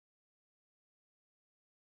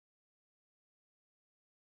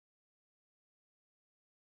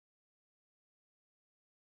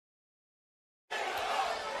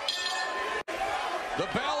The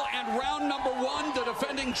bell and round number 1, the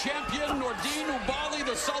defending champion, Nordine Oubaali,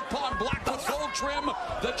 the southpaw in black with gold trim.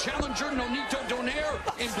 The challenger, Nonito Donaire,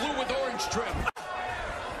 in blue with orange trim.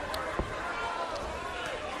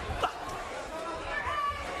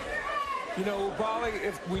 You know, Oubaali,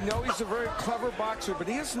 if we know he's a very clever boxer, but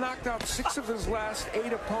he has knocked out 6 of his last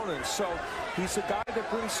 8 opponents. So he's a guy that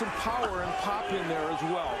brings some power and pop in there as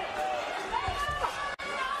well.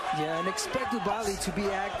 Yeah, and expect Oubaali to be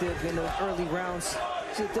active in the early rounds.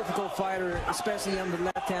 He's a difficult fighter, especially on the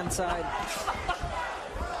left-hand side.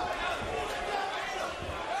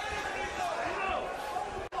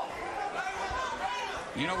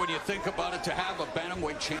 You know, when you think about it, to have a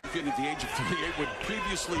bantamweight champion at the age of 38 would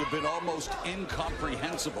previously have been almost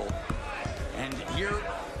incomprehensible. And here,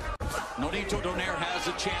 Nonito Donaire has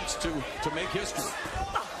a chance to make history.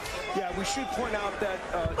 Yeah, we should point out that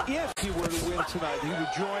if he were to win tonight, he would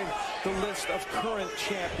join the list of current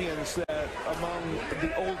champions that among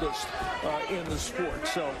the oldest in the sport.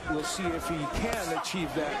 So we'll see if he can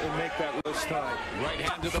achieve that and make that list tonight. Right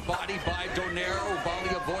hand to the body by Donaire.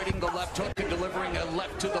 Oubaali avoiding the left hook and delivering a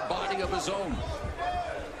left to the body of his own.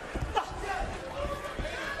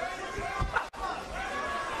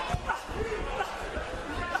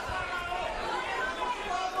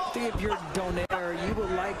 If you're Donaire, you will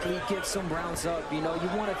likely get some rounds up. You know, you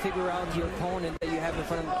want to figure out the opponent that you have in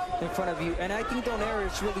front of you. And I think Donaire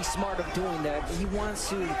is really smart of doing that. He wants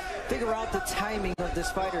to figure out the timing of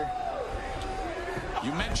this fighter.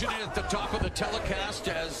 You mentioned it at the top of the telecast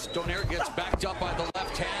as Donaire gets backed up by the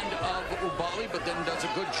left hand of Oubaali, but then does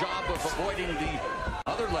a good job of avoiding the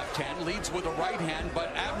other left hand, leads with a right hand.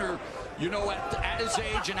 But Abner, you know, at his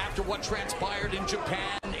age and after what transpired in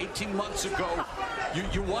Japan 18 months ago,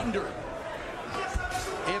 you wonder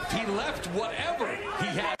if he left whatever he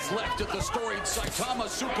has left at the storied Saitama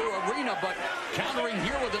Super Arena, but countering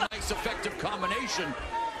here with a nice effective combination.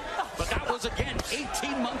 But that was, again,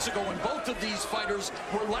 18 months ago when both of these fighters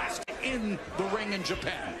were last in the ring in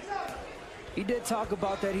Japan. He did talk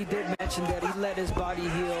about that. He did mention that he let his body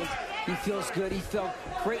heal. He feels good. He felt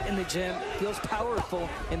great in the gym. Feels powerful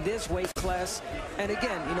in this weight class. And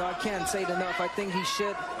again, you know, I can't say it enough. I think he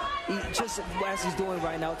should, just as he's doing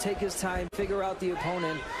right now, take his time, figure out the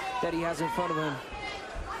opponent that he has in front of him.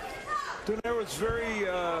 Donaire was very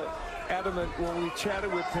adamant when we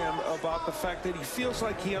chatted with him about the fact that he feels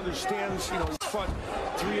like he understands, you know, he's fought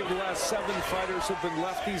 3 of the last 7 fighters have been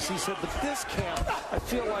lefties. He said, but this camp, I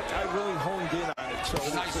feel like I really honed in on it. So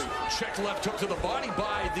a nice check left hook to the body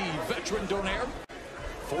by the veteran Donaire,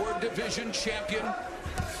 4-division champion.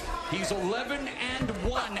 He's 11-1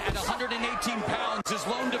 at 118 pounds. His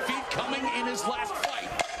lone defeat coming in his last fight.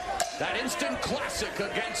 That instant classic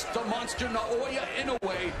against the monster Naoya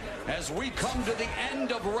Inoue as we come to the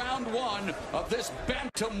end of round 1 of this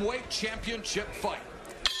bantamweight championship fight.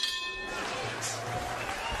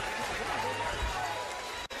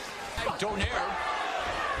 Donaire.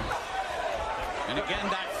 And again,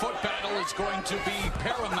 that foot battle is going to be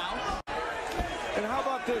paramount. And how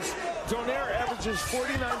about this? Donaire averages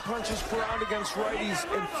 49 punches per round against righties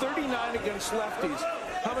and 39 against lefties.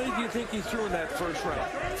 How many do you think he threw in that first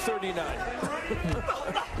round? 39.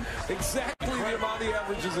 Exactly the amount he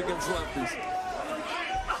averages against lefties.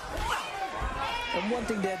 And one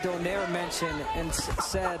thing that Donaire mentioned and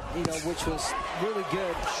said, you know, which was really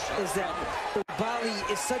good, is that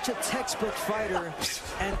Oubaali is such a textbook fighter,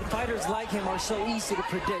 and fighters like him are so easy to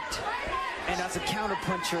predict. And as a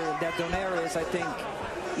counterpuncher that Donaire is, I think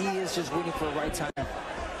he is just waiting for the right time.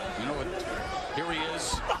 You know what? Here he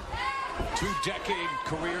is. 2-decade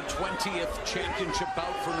career, 20th championship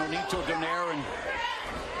bout for Nonito Donaire. And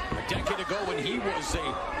a decade ago when he was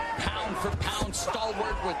a pound-for-pound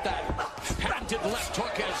stalwart with that patented left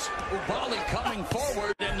hook as Oubaali coming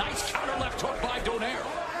forward. And nice counter left hook by Donaire.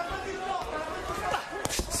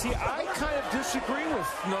 See, I kind of disagree with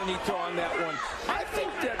Nonito on that one. I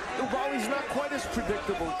think that Oubaali's not quite as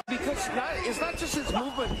predictable because it's not just his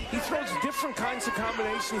movement. He throws different kinds of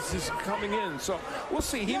combinations as coming in. So we'll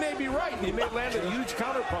see. He may be right. He may land a huge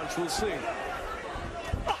counter punch. We'll see.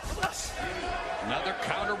 Another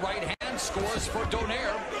counter right hand scores for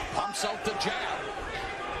Donaire. Pumps out the jab.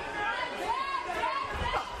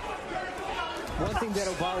 One thing that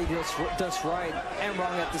Oubaali does right and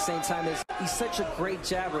wrong at the same time is he's such a great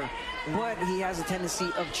jabber, but he has a tendency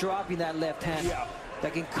of dropping that left hand. Yeah.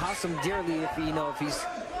 That can cost him dearly if if he's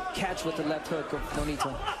catch with the left hook of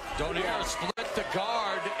Nonito. Donaire split the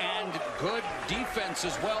guard and good defense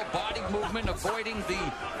as well. Body movement avoiding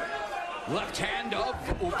the left hand of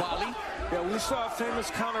Oubaali. Yeah, we saw a famous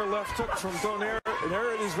counter left hook from Donaire And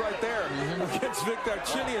there it is right there against Victor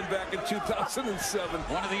Chinian back in 2007.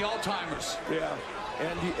 One of the all-timers. Yeah.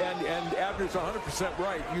 And Abner's 100%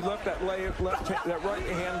 right. You left that that right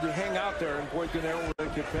hand to hang out there, and boy, Donaire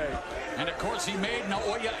really could pay. And of course, he made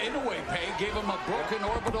Naoya Inoue pay. Gave him a broken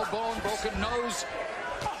orbital bone, broken nose.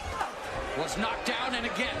 Was knocked down, and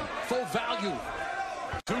again, full value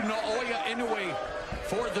to Naoya Inoue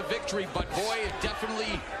for the victory. But boy, it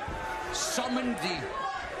definitely summoned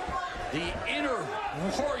the inner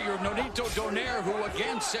warrior, Nonito Donaire, who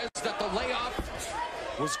again says that the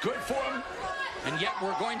layoff was good for him. And yet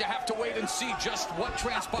we're going to have to wait and see just what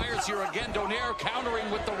transpires here. Again, Donaire countering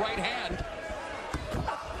with the right hand.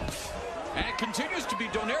 And it continues to be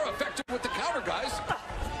Donaire effective with the counter, guys.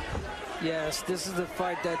 Yes, this is the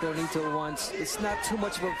fight that Nonito wants. It's not too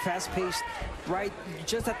much of a fast-paced, right?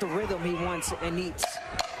 Just at the rhythm he wants and needs.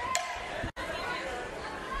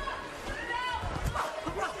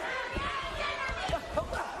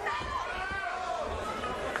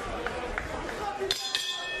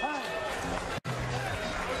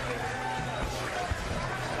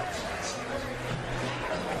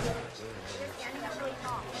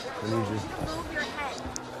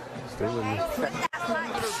 Stay with me.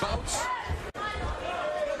 Bouts.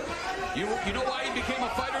 You know why he became a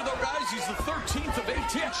fighter, though, guys? He's the 13th of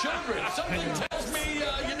 18 children. Something tells me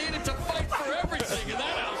you needed to fight for everything in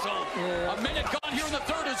that household. Yeah. A minute gone here in the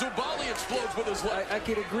third as Oubaali explodes with his left. I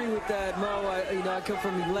could agree with that, Mo. I come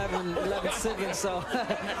from 11 seconds, so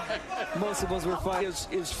most of us were fighting.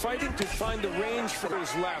 Is fighting to find the range for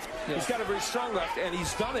his left. Yeah. He's got a very strong left, and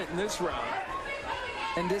he's done it in this round.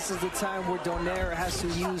 And this is the time where Donaire has to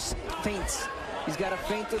use feints. He's got to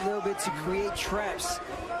feint a little bit to create traps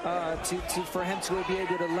for him to be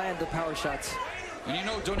able to land the power shots. And you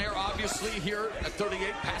know, Donaire obviously here at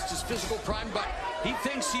 38 past his physical prime, but he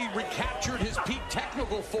thinks he recaptured his peak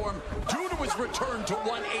technical form due to his return to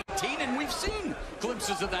 118, and we've seen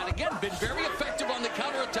glimpses of that again. Been very effective on the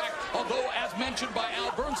counterattack, although, as mentioned by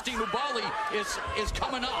Al Bernstein, Oubaali is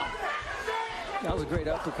coming on. That was a great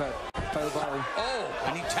uppercut by Oubaali. Oh,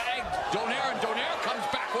 and he tagged Donaire, and Donaire comes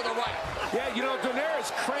back with a right. Yeah, you know, Donaire is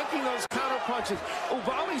cranking those counter punches.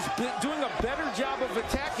 Oubaali's doing a better job of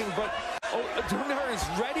attacking, but Donaire is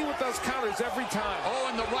ready with those counters every time. Oh,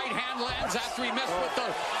 and the right hand lands after he missed with the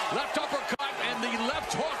left uppercut and the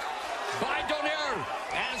left hook by Donaire.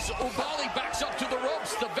 As Oubaali backs up to the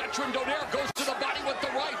ropes, the veteran Donaire goes to the body with the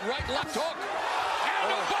right left hook.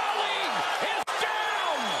 And Oubaali is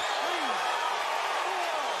down!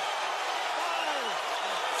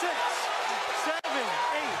 5, 6, 7, 8.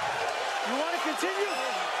 You want to continue?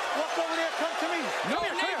 Walk over there, come to me.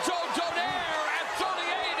 Nonito Donaire at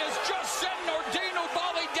 38 has just sent Nordine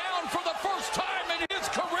Oubaali down for the first time in his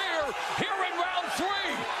career here in round 3.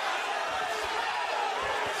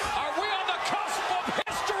 Are we on the cusp of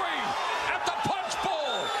history at the Punch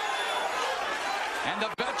Bowl? And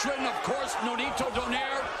the veteran, of course, Nonito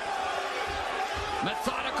Donaire,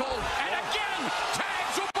 methodical, and again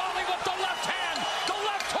tags Oubaali with the left hand. The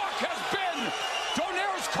left hook has been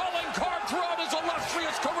Donaire's calling card throughout his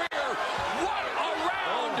illustrious career. What a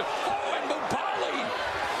round! Oh, and Oubaali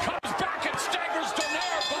comes back and staggers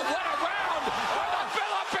Donaire, but what a round for the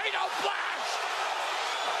Filipino Flash!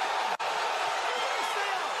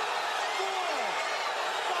 4,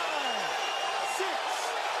 5, 6,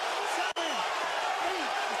 7, 8.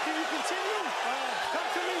 Can you continue? Come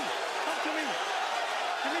to me. Come to me.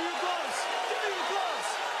 Give me your gloves. Give me your gloves.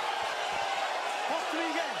 Walk to me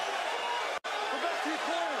again. Go back to your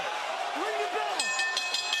corner. Ring the bell.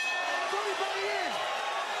 Throw everybody in.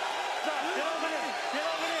 Stop. Get over there. Get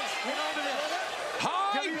over there. Get over there.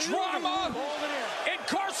 High drama Over there. in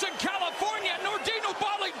Carson, California. Nordine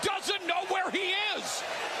Oubaali doesn't know where he is.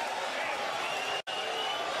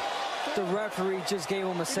 The referee just gave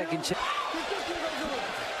him a second chance.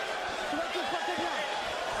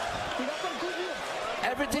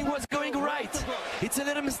 Everything was going right. It's a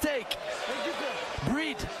little mistake.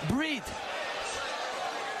 Breathe, breathe.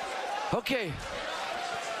 Okay.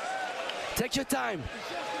 Take your time.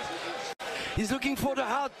 He's looking for the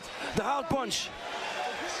hard punch.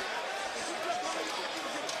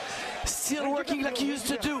 Still working like he used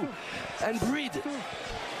to do. And breathe.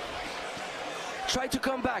 Try to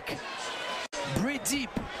come back. Breathe deep.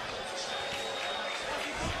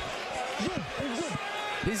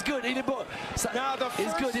 He's good. Now the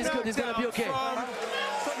He's good. He's good. He's gonna be okay.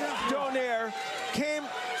 Donaire came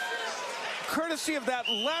courtesy courtesy of that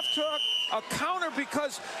left hook, a counter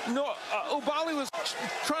because Oubaali was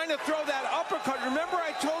trying to throw that uppercut. Remember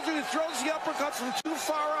I told you he throws the uppercuts from too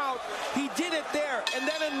far out. He did it there, and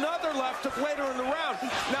then another left hook later in the round.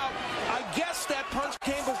 Now, I guess that punch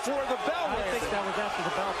came before the bell. I think that was after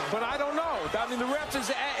the bell. But I don't know. I mean, the ref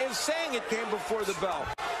is saying it came before the bell.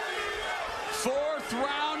 Fourth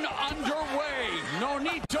round underway.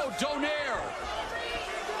 Nonito Donaire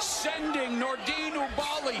sending Nordine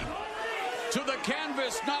Oubaali to the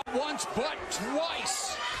canvas not once but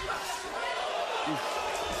twice.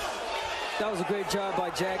 That was a great job by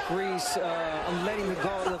Jack Reese on letting the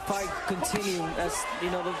fight continue as, you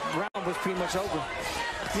know, the round was pretty much over.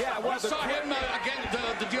 Yeah, well, we saw him again,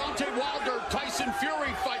 the Deontay Wilder-Tyson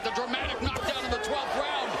Fury fight, the dramatic knockdown in the 12th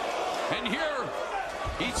round. And here,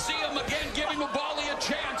 you see him again giving Oubaali a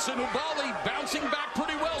chance, and Oubaali bouncing back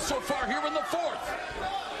pretty well so far here in the fourth.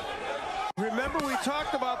 Remember we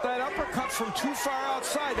talked about that uppercut from too far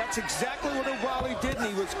outside. That's exactly what Oubaali did, and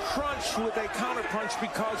he was crunched with a counter punch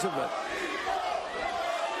because of it.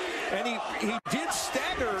 And he did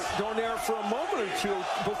stagger Donaire for a moment or two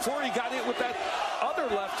before he got hit with that other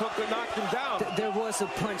left hook that knocked him down. There was a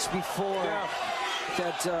punch before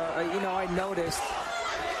that, you know, I noticed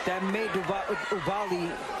that made Oubaali,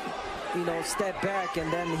 you know, step back,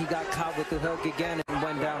 and then he got caught with the hook again and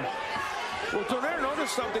went down. Well, Donaire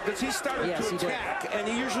noticed something because he started to attack, and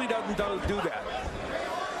he usually doesn't do that.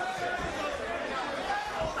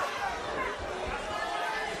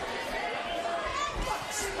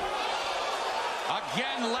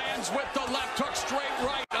 Again lands with the left hook, straight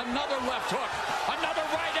right, another left hook, another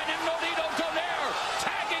right, and then Nonito Donaire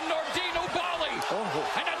tagging Nordine Oubaali,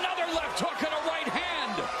 and another left hook and a right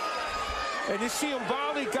hand. And you see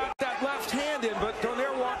Oubaali got that left hand in, but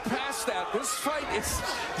Donaire walked past that. This fight is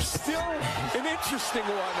still an interesting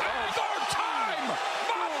one. More time!